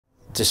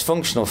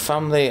Dysfunctional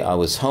family, I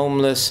was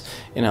homeless,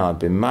 you know, I'd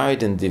been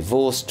married and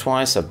divorced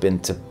twice, I'd been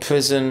to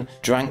prison,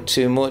 drank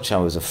too much, I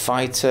was a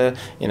fighter,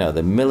 you know,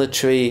 the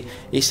military.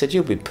 He said,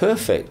 you'll be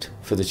perfect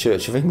for the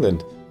Church of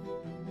England.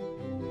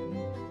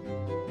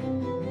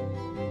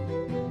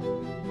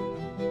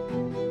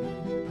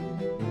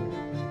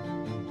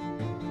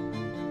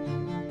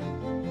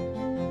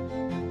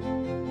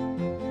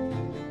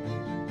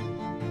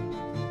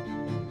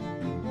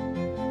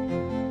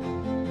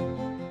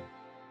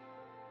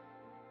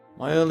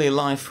 My early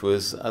life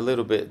was a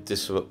little bit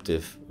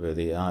disruptive,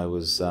 really. I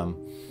was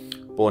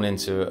born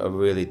into a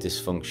really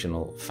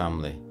dysfunctional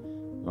family.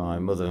 My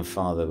mother and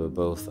father were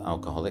both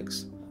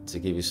alcoholics. To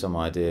give you some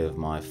idea of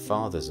my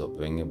father's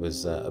upbringing, it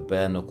was a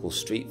bare-knuckle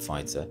street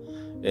fighter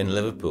in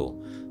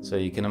Liverpool. So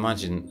you can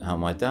imagine how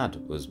my dad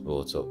was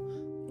brought up.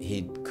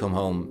 He'd come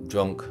home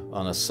drunk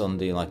on a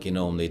Sunday like he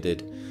normally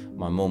did.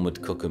 My mum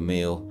would cook a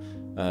meal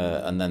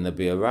and then there'd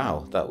be a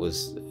row. That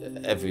was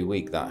every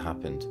week that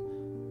happened.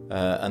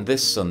 And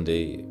this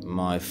Sunday,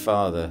 my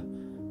father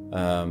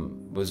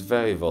was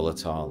very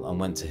volatile and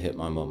went to hit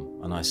my mum,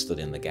 and I stood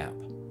in the gap.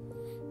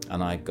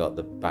 And I got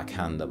the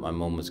backhand that my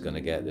mum was going to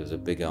get. There was a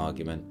big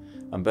argument,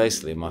 and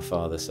basically my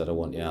father said, I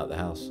want you out of the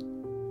house.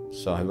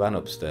 So I ran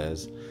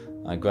upstairs,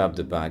 I grabbed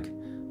a bag,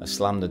 I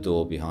slammed the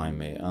door behind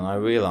me, and I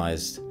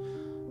realised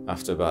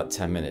after about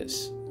 10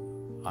 minutes,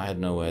 I had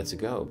nowhere to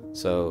go.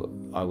 So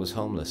I was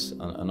homeless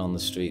and on the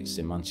streets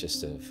in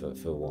Manchester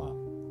for a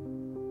while.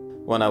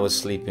 When I was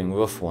sleeping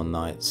rough one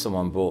night,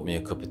 someone brought me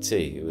a cup of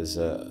tea. It was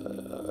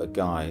a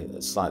guy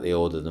slightly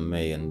older than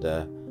me, and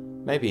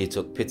maybe he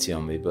took pity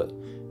on me, but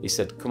he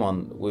said, come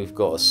on, we've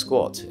got a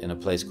squat in a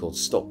place called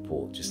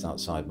Stockport, just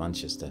outside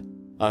Manchester.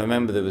 I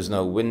remember there was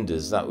no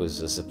windows. That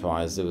was a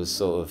surprise. There was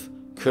sort of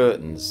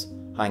curtains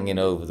hanging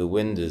over the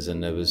windows,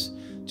 and there was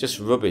just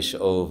rubbish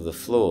all over the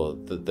floor.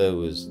 That there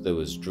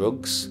was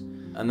drugs.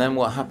 And then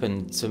what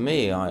happened to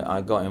me,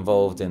 I got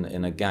involved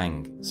in a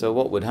gang. So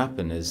what would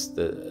happen is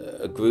that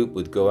a group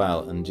would go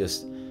out and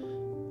just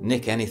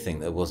nick anything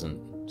that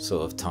wasn't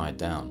sort of tied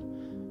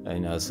down. You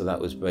know, so that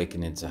was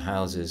breaking into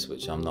houses,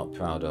 which I'm not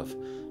proud of,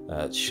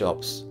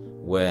 shops,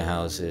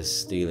 warehouses,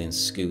 stealing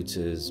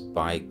scooters,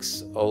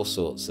 bikes, all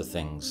sorts of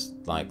things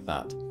like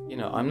that. You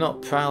know, I'm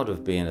not proud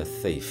of being a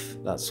thief.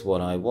 That's what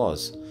I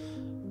was.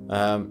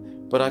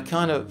 But I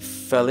kind of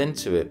fell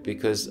into it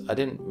because I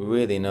didn't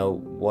really know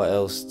what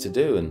else to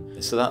do.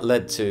 And so that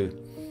led to,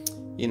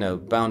 you know,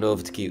 bound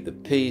over to keep the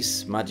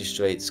peace,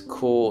 magistrates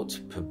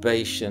court,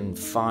 probation,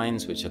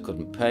 fines, which I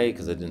couldn't pay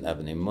because I didn't have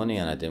any money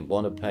and I didn't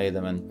want to pay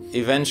them. And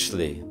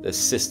eventually the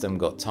system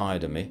got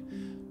tired of me.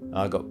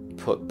 I got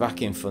put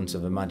back in front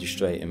of a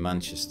magistrate in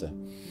Manchester.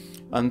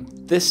 And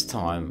this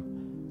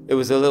time it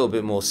was a little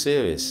bit more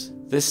serious.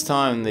 This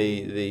time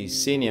the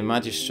senior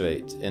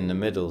magistrate in the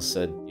middle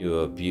said,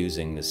 you're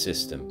abusing the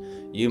system.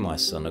 You, my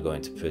son, are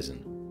going to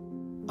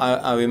prison.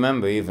 I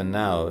remember even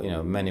now, you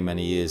know,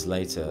 many years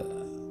later,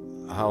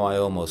 how I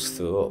almost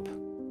threw up.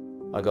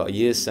 I got a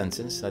year's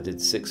sentence. I did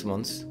 6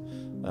 months,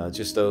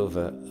 just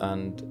over,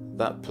 and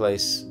that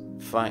place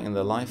fighting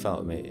the life out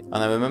of me. And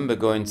I remember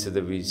going to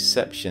the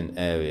reception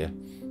area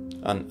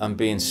and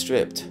being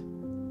stripped,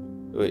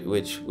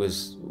 which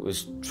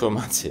was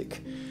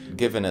traumatic.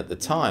 Given at the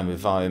time,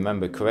 if I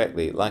remember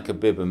correctly, like a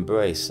bib and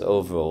brace,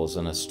 overalls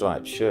and a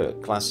striped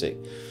shirt, classic.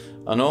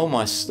 And all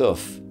my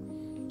stuff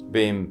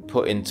being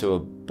put into a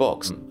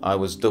box. I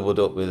was doubled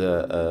up with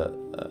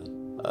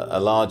a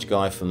large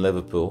guy from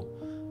Liverpool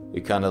who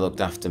kind of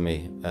looked after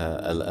me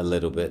a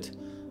little bit,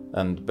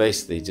 and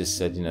basically just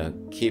said, you know,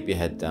 keep your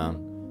head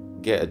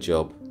down, get a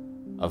job,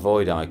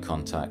 avoid eye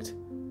contact,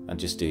 and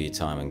just do your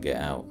time and get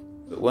out.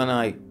 But when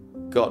I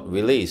got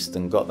released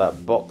and got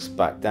that box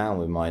back down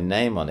with my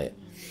name on it,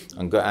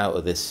 and got out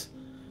of this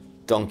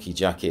donkey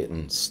jacket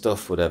and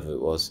stuff, whatever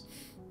it was,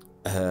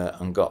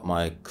 and got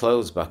my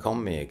clothes back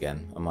on me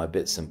again and my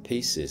bits and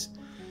pieces,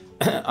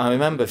 I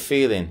remember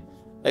feeling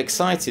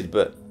excited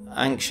but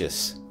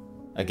anxious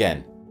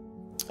again.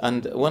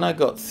 And when I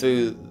got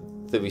through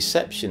the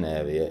reception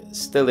area,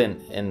 still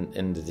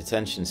in the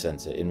detention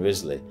centre in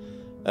Risley,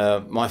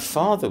 my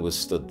father was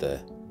stood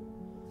there,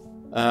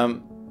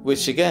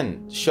 which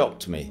again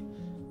shocked me.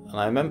 And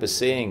I remember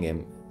seeing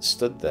him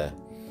stood there.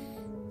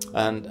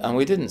 And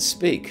we didn't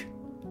speak.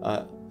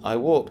 I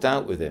walked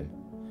out with him,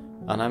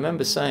 and I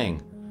remember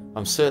saying,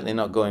 I'm certainly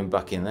not going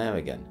back in there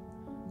again.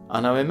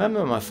 And I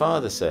remember my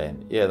father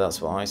saying, yeah, that's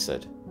what I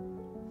said.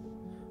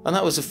 And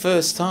that was the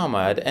first time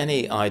I had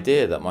any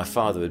idea that my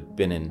father had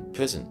been in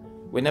prison.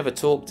 We never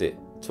talked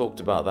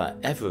about that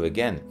ever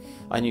again.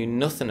 I knew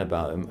nothing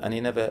about him, and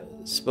he never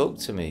spoke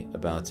to me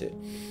about it.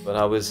 But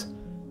I was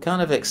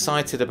kind of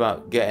excited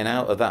about getting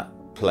out of that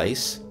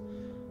place,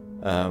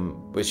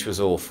 which was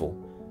awful,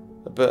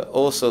 but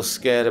also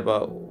scared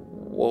about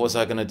what was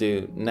I going to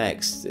do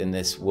next in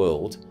this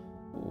world.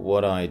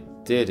 What I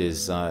did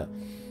is I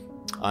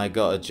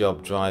got a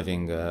job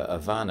driving a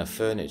van, a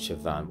furniture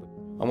van.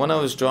 And when I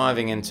was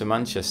driving into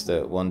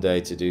Manchester one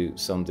day to do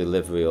some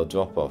delivery or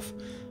drop-off,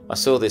 I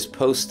saw this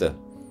poster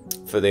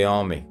for the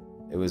army.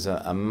 It was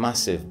a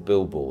massive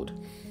billboard,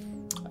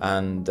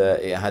 and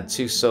it had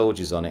two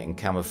soldiers on it in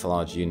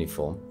camouflage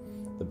uniform.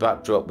 The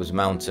backdrop was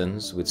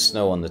mountains with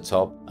snow on the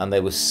top, and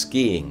they were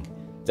skiing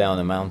down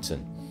a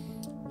mountain.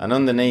 And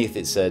underneath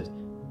it said,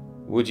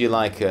 "Would you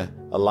like a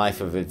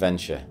life of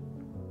adventure?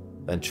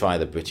 Then try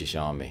the British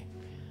Army."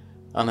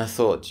 And I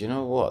thought, you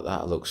know what,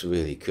 that looks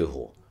really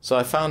cool. So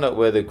I found out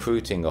where the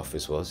recruiting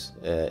office was,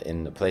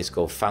 in a place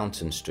called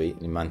Fountain Street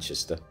in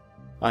Manchester.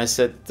 I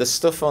said, the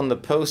stuff on the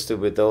poster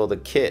with all the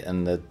kit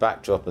and the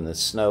backdrop and the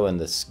snow and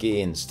the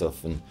skiing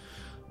stuff and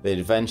the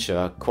adventure,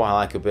 I quite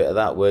like a bit of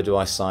that. Where do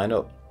I sign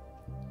up?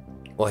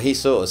 Well, he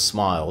sort of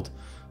smiled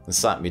and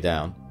sat me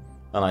down,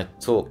 and I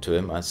talked to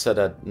him. I said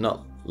I'd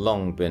not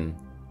long been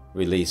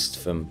released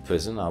from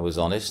prison. I was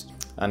honest.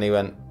 And he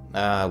went,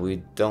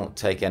 "We don't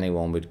take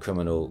anyone with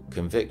criminal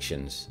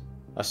convictions."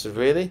 I said,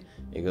 "Really?"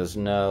 He goes,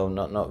 "No,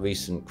 not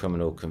recent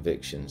criminal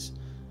convictions."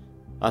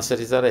 I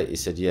said, "Is that it?" He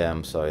said, "Yeah,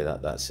 I'm sorry,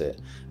 that's it."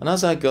 And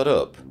as I got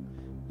up,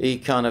 he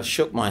kind of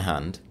shook my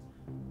hand,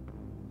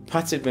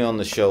 patted me on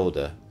the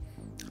shoulder,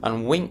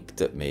 and winked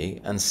at me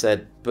and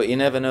said, "But you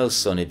never know,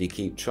 son, if you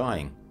keep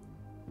trying."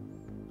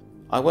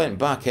 I went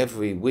back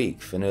every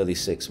week for nearly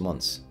 6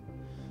 months.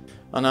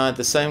 And I had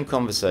the same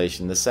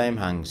conversation, the same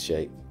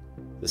handshake,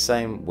 the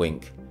same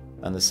wink,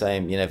 and the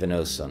same, "You never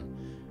know, son."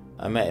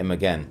 I met him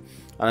again,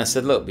 and I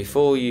said, "Look,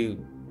 before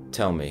you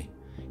tell me,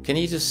 can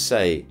you just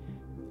say,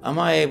 am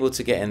I able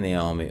to get in the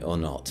army or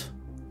not?"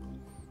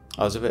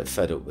 I was a bit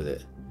fed up with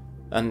it.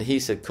 And he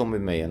said, "Come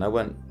with me." And I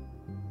went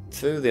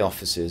through the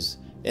offices,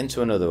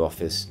 into another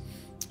office,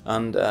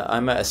 and I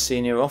met a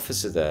senior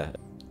officer there.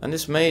 And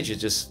this major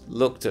just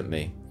looked at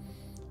me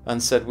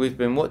and said, "We've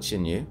been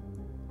watching you.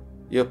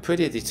 You're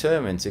pretty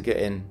determined to get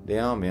in the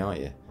army,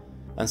 aren't you?"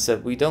 And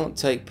said, "We don't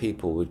take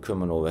people with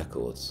criminal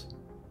records.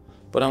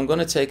 But I'm going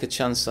to take a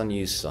chance on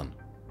you, son.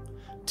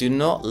 Do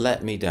not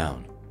let me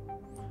down."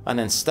 And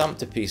then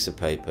stamped a piece of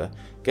paper,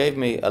 gave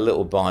me a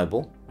little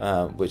Bible,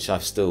 which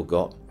I've still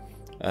got,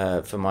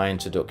 for my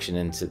introduction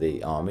into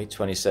the army,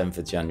 27th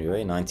of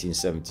January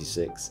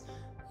 1976.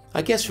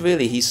 I guess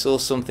really he saw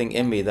something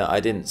in me that I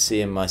didn't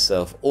see in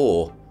myself,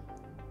 or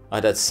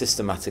I'd had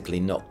systematically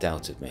knocked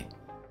out of me.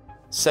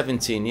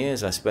 17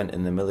 years I spent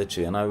in the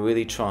military, and I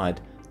really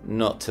tried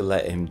not to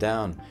let him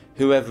down.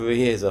 Whoever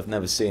he is, I've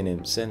never seen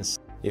him since.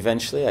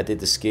 Eventually I did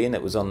the skiing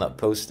that was on that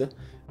poster.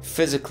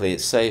 Physically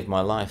it saved my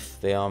life,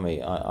 the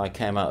army. I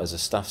came out as a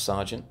staff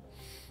sergeant,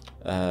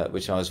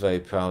 which I was very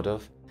proud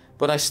of.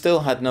 But I still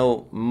had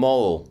no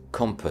moral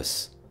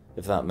compass,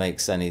 if that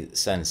makes any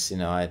sense.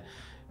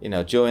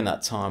 During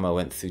that time I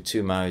went through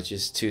 2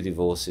 marriages, 2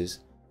 divorces.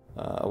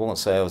 I won't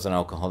say I was an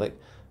alcoholic,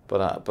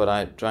 but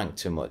I drank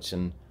too much.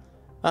 And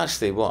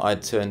actually what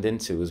I'd turned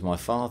into was my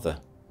father,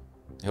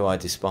 who I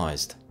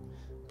despised.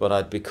 But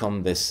I'd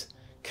become this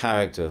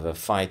character of a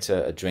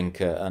fighter, a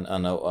drinker,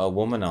 and a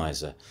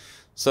womanizer.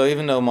 So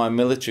even though my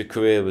military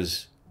career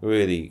was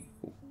really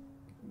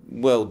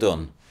well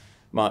done,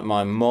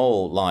 my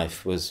moral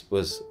life was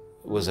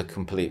a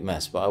complete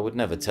mess. But I would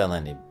never tell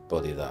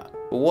anybody that.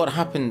 But what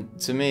happened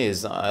to me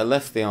is that I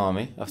left the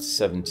army after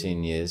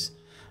 17 years.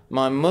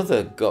 My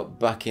mother got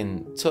back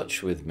in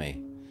touch with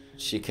me.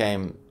 She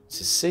came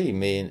to see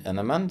me and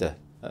Amanda,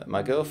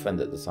 my girlfriend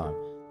at the time.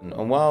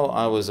 And while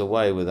I was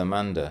away with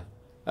Amanda,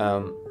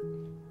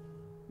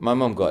 my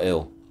mum got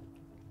ill.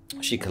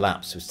 She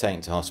collapsed, was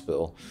taken to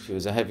hospital. She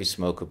was a heavy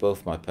smoker,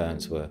 both my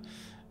parents were.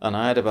 And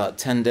I had about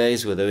 10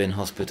 days with her in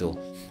hospital.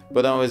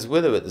 But I was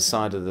with her at the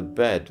side of the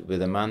bed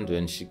with Amanda,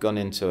 and she'd gone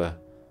into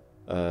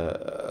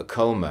a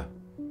coma.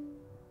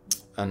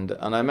 And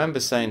I remember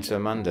saying to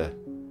Amanda,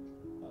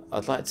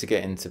 "I'd like to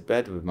get into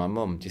bed with my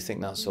mum. Do you think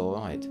that's all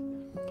right?"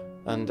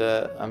 And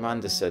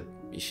Amanda said,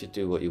 "You should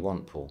do what you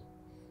want, Paul."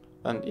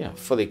 And,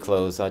 fully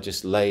clothed, I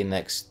just lay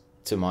next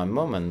to my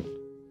mum, and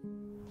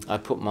I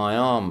put my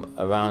arm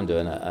around her,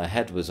 and her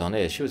head was on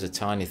her. She was a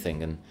tiny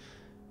thing,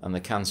 and the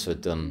cancer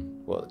had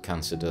done what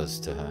cancer does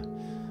to her.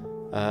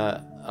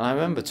 And I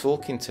remember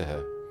talking to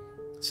her,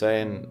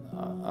 saying,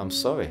 I'm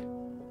sorry.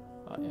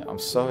 I'm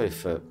sorry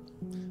for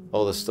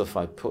all the stuff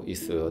I put you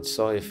through. I'm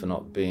sorry for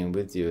not being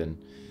with you." And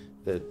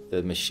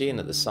the machine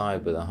at the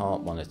side with a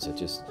heart monitor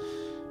just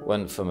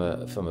went from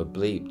a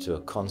bleep to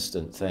a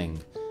constant thing.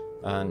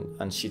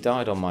 And she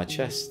died on my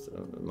chest,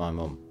 my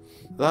mum.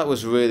 That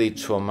was really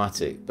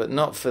traumatic, but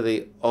not for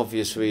the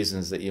obvious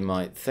reasons that you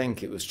might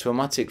think. It was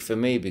traumatic for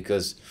me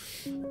because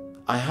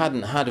I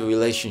hadn't had a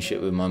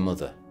relationship with my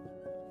mother.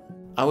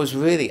 I was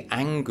really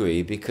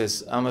angry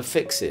because I'm a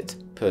fix-it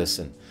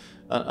person,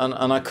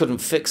 and I couldn't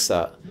fix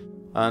that.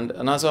 And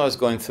as I was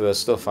going through her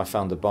stuff, I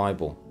found a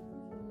Bible,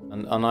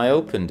 and I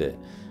opened it,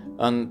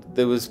 and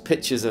there was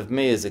pictures of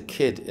me as a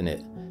kid in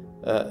it,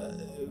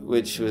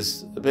 which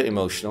was a bit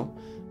emotional.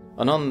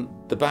 And on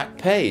the back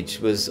page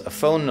was a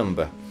phone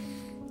number,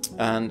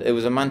 and it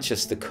was a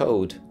Manchester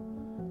code,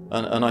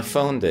 and I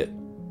phoned it,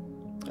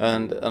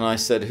 and I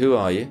said, "Who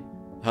are you?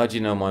 How do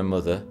you know my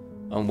mother?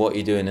 And what are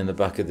you doing in the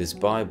back of this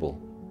Bible?"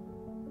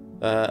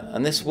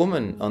 And this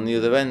woman on the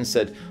other end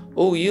said,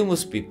 "Oh, you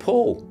must be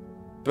Paul,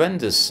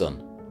 Brenda's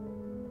son."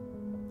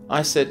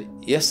 I said,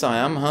 yes, I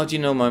am. How do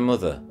you know my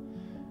mother?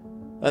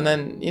 And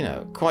then,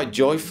 quite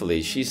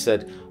joyfully, she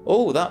said,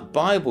 oh, that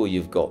Bible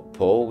you've got,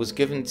 Paul, was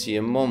given to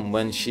your mum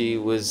when she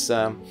was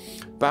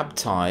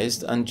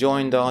baptized and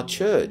joined our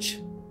church.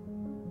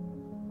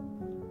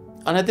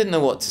 And I didn't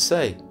know what to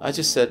say. I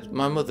just said,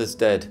 my mother's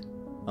dead.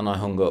 And I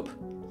hung up.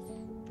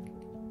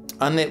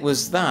 And it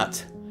was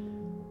that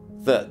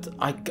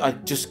I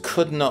just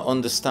could not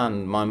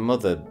understand my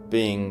mother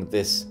being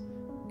this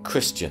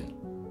Christian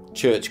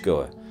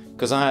churchgoer,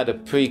 because I had a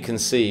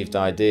preconceived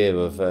idea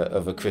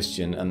of a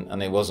Christian,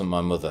 and it wasn't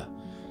my mother.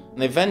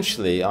 And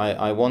eventually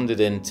I wandered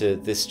into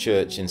this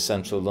church in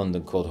central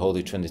London called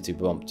Holy Trinity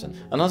Brompton.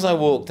 And as I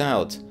walked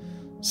out,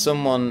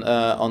 someone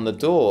on the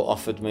door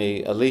offered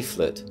me a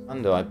leaflet,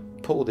 and I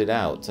pulled it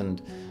out,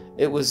 and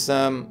it was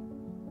an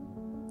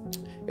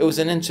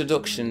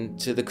introduction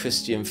to the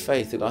Christian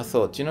faith. I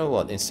thought, you know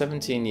what, in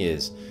 17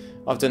 years,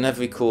 I've done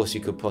every course you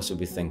could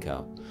possibly think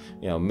of.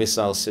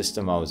 Missile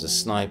system, I was a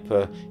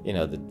sniper,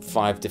 the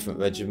 5 different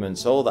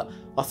regiments, all that.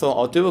 I thought,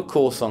 I'll do a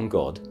course on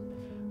God.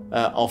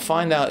 I'll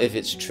find out if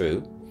it's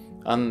true.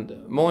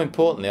 And more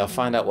importantly, I'll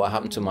find out what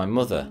happened to my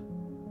mother.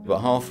 But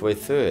halfway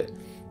through it,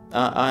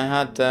 I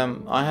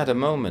had a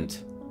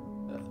moment.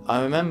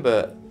 I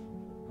remember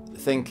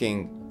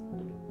thinking,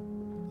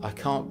 I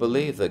can't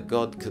believe that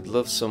God could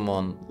love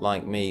someone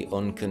like me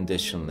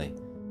unconditionally.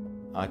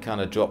 I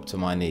kind of dropped to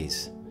my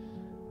knees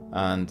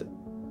and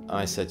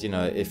I said,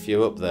 if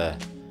you're up there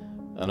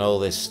and all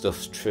this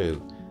stuff's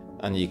true,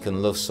 and you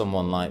can love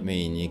someone like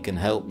me, and you can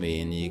help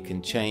me, and you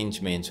can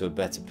change me into a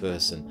better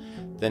person,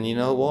 then you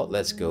know what,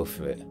 let's go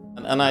for it.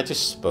 And I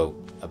just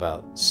spoke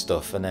about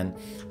stuff, and then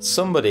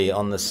somebody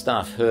on the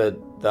staff heard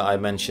that I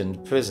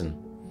mentioned prison.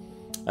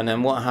 And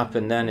then what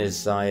happened then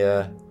is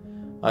I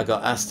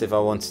got asked if I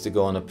wanted to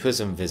go on a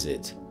prison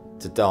visit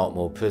to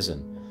Dartmoor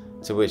prison,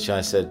 to which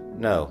I said,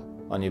 no,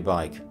 on your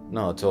bike,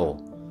 not at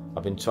all.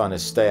 I've been trying to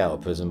stay out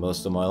of prison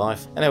most of my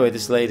life. Anyway,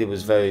 this lady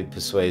was very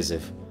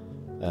persuasive,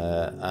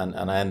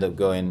 and I ended up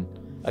going.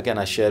 Again,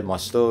 I shared my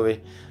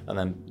story, and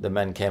then the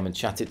men came and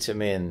chatted to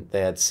me, and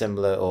they had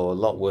similar or a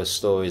lot worse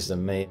stories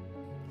than me.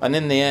 And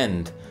in the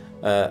end,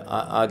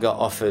 I got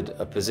offered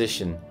a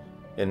position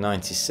in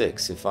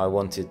 '96 if I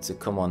wanted to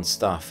come on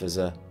staff as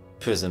a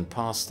prison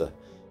pastor.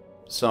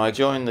 So I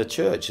joined the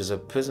church as a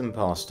prison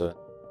pastor,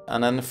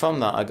 and then from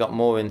that I got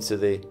more into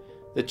the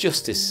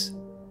justice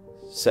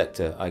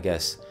sector, I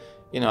guess.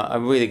 I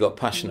really got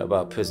passionate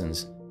about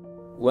prisons.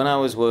 When I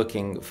was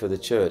working for the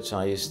church,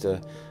 I used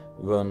to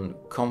run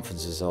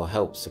conferences or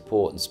help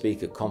support and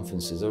speak at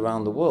conferences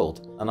around the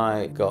world, and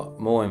I got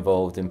more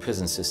involved in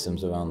prison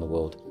systems around the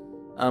world.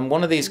 And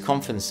one of these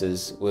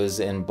conferences was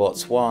in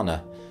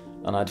Botswana,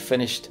 and I'd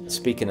finished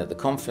speaking at the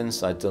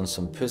conference. I'd done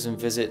some prison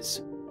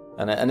visits,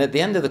 and at the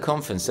end of the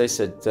conference they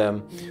said,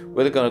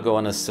 we're going to go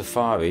on a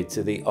safari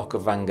to the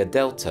Okavango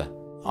Delta.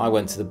 I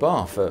went to the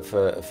bar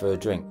for a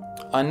drink.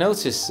 I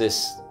noticed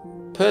this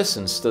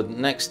person stood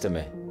next to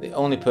me, the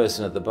only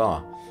person at the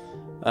bar.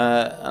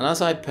 And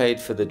as I paid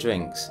for the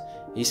drinks,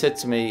 he said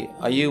to me,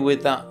 are you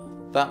with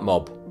that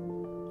mob?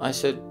 I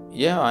said,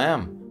 yeah, I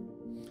am.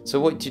 So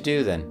what do you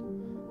do then?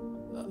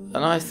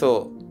 And I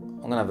thought, I'm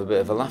going to have a bit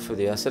of a laugh with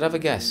you. I said, have a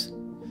guess.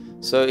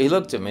 So he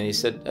looked at me and he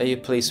said, are you a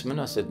policeman?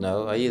 I said,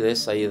 no. Are you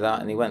this? Are you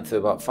that? And he went through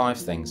about 5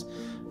 things.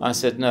 I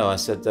said, no. I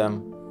said,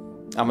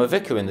 I'm a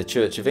vicar in the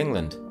Church of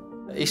England.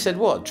 He said,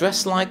 what,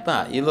 dressed like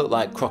that? You look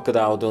like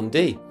Crocodile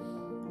Dundee.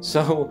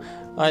 So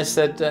I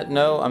said,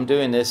 no, I'm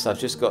doing this.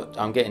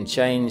 I'm getting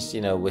changed.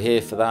 We're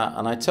here for that.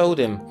 And I told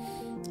him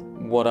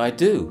what I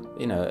do,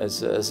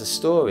 as a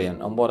story,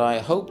 and what I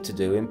hope to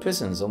do in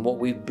prisons and what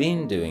we've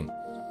been doing.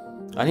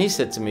 And he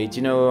said to me, do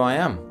you know who I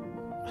am?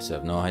 I said, I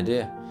have no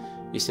idea.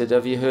 He said,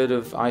 have you heard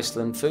of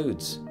Iceland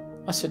Foods?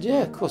 I said,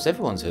 yeah, of course,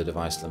 everyone's heard of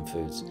Iceland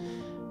Foods.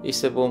 He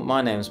said, well,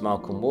 my name's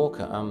Malcolm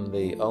Walker. I'm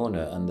the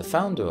owner and the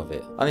founder of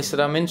it. And he said,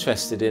 I'm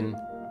interested in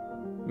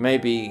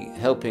maybe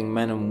helping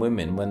men and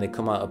women when they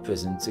come out of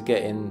prison to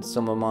get in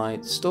some of my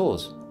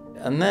stores.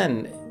 And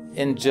then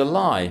in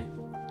July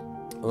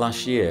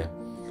last year,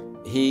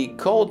 he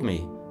called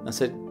me and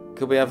said,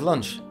 could we have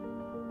lunch?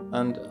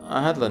 And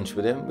I had lunch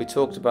with him. We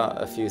talked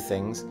about a few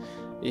things.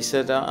 He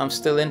said, I'm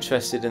still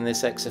interested in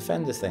this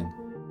ex-offender thing.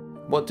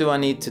 What do I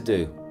need to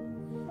do?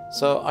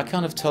 So I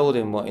kind of told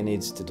him what he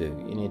needs to do.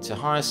 You need to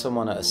hire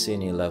someone at a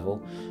senior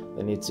level.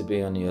 They need to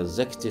be on your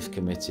executive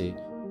committee.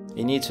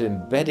 You need to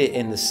embed it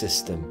in the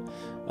system,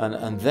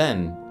 and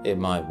then it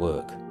might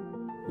work.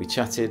 We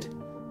chatted.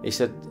 He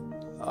said,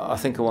 I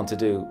think I want to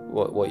do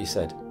what you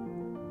said.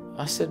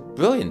 I said,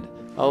 brilliant.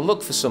 I'll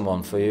look for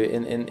someone for you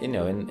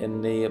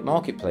in the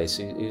marketplace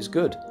who's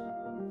good.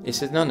 He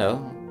said,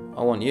 no,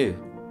 I want you.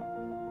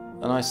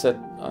 And I said,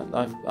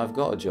 I've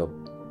got a job,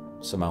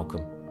 Sir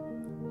Malcolm.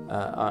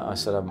 I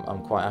said,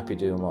 I'm quite happy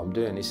doing what I'm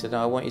doing. He said,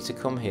 I want you to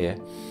come here.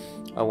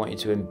 I want you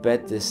to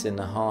embed this in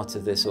the heart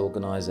of this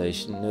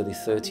organisation, nearly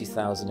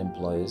 30,000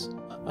 employers.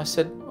 I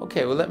said,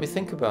 okay, well, let me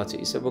think about it.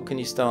 He said, well, can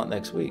you start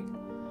next week?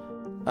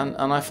 And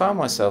I found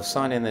myself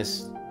signing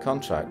this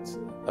contract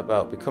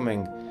about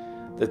becoming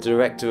the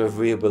Director of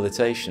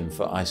Rehabilitation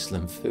for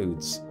Iceland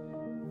Foods.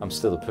 I'm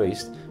still a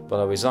priest, but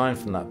I resigned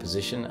from that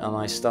position and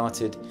I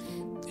started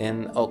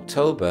in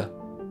October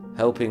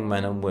helping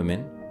men and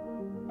women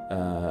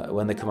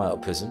when they come out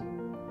of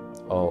prison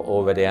or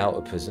already out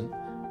of prison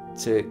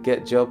to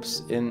get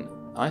jobs in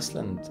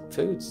Iceland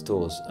Foods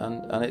stores,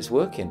 and it's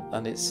working,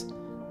 and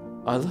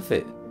I love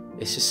it.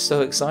 It's just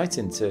so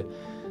exciting to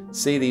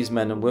see these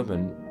men and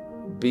women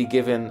be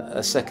given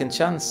a second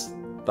chance,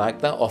 like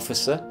that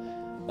officer,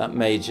 that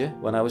major,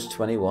 when I was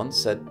 21,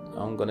 said,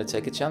 I'm going to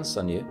take a chance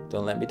on you,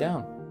 don't let me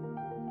down.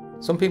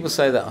 Some people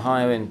say that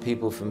hiring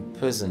people from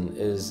prison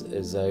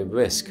is a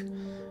risk.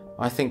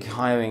 I think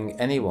hiring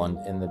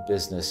anyone in the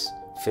business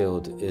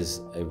field is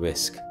a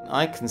risk.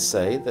 I can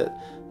say that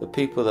the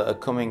people that are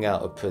coming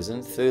out of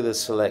prison through the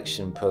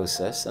selection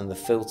process and the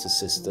filter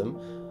system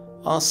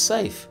are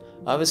safe.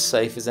 Are as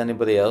safe as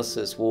anybody else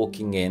that's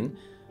walking in,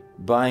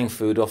 buying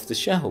food off the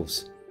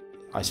shelves.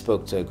 I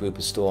spoke to a group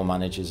of store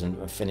managers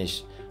and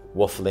finished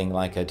waffling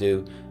like I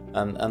do,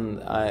 and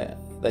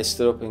they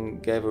stood up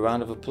and gave a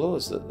round of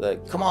applause.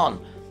 That come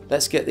on,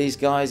 let's get these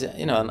guys,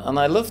 you know, and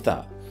I love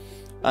that.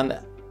 And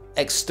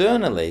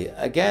externally,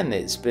 again,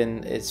 it's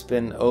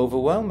been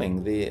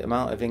overwhelming, the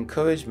amount of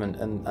encouragement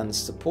and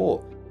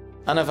support.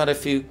 And I've had a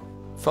few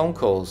phone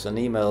calls and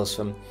emails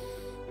from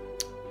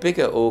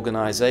bigger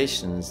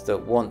organisations that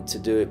want to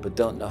do it but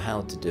don't know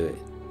how to do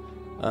it.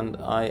 And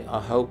I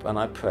hope and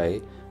I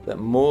pray that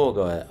more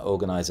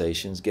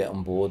organisations get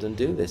on board and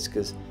do this,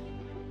 because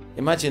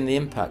imagine the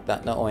impact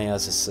that not only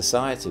has a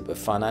society but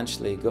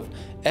financially,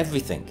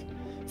 everything,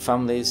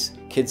 families,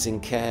 kids in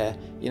care,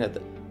 you know,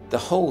 the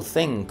whole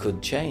thing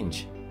could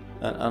change,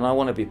 and I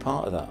want to be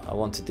part of that. I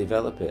want to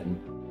develop it. And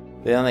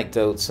the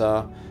anecdotes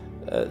are,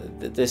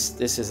 this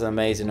is an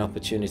amazing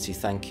opportunity,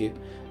 thank you.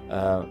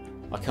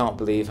 I can't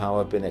believe how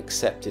I've been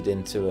accepted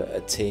into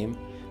a team.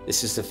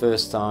 This is the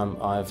first time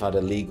I've had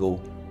a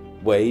legal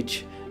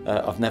wage.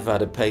 I've never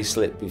had a pay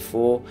slip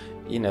before.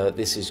 You know,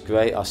 this is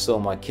great. I saw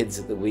my kids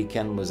at the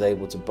weekend, was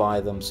able to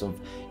buy them some,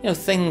 you know,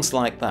 things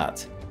like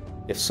that.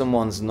 If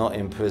someone's not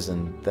in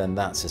prison, then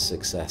that's a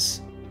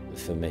success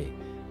for me,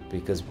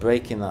 because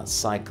breaking that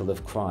cycle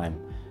of crime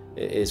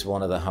is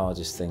one of the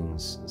hardest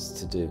things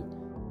to do.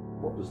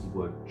 What does the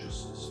word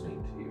justice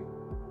mean to you?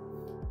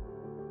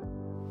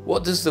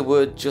 What does the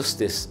word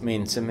justice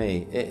mean to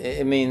me?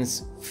 It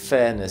means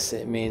fairness,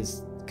 it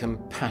means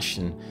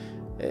compassion,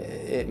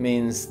 it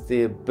means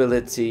the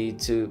ability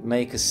to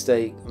make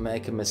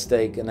a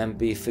mistake and then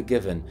be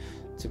forgiven,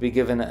 to be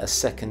given a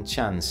second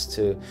chance.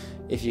 To,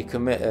 if you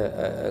commit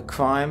a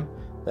crime,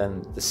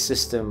 then the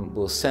system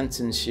will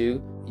sentence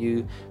you,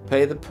 you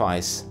pay the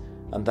price,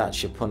 and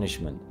that's your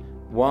punishment.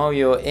 While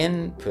you're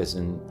in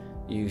prison,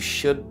 you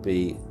should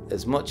be,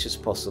 as much as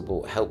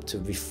possible, helped to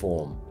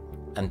reform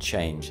and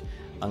change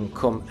and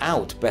come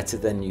out better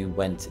than you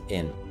went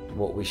in.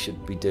 What we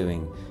should be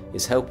doing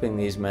is helping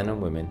these men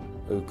and women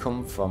who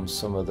come from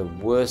some of the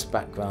worst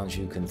backgrounds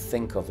you can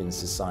think of in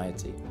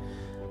society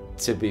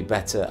to be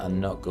better and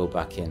not go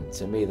back in.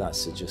 To me,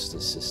 that's the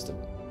justice system.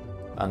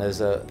 And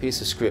there's a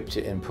piece of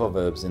scripture in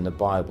Proverbs in the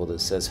Bible that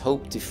says,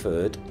 hope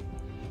deferred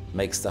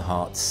makes the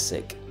heart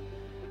sick.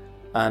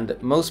 And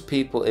most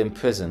people in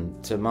prison,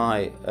 to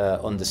my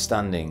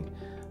understanding,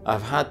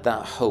 have had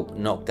that hope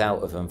knocked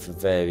out of them for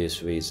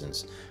various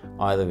reasons,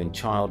 either in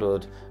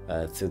childhood,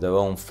 through their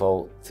own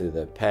fault, through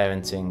their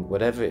parenting,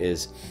 whatever it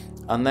is,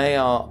 and they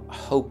are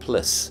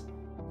hopeless.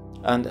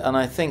 And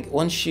I think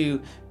once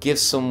you give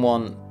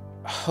someone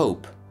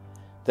hope,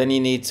 then you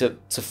need to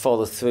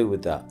follow through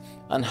with that.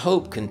 And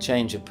hope can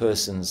change a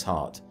person's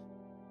heart.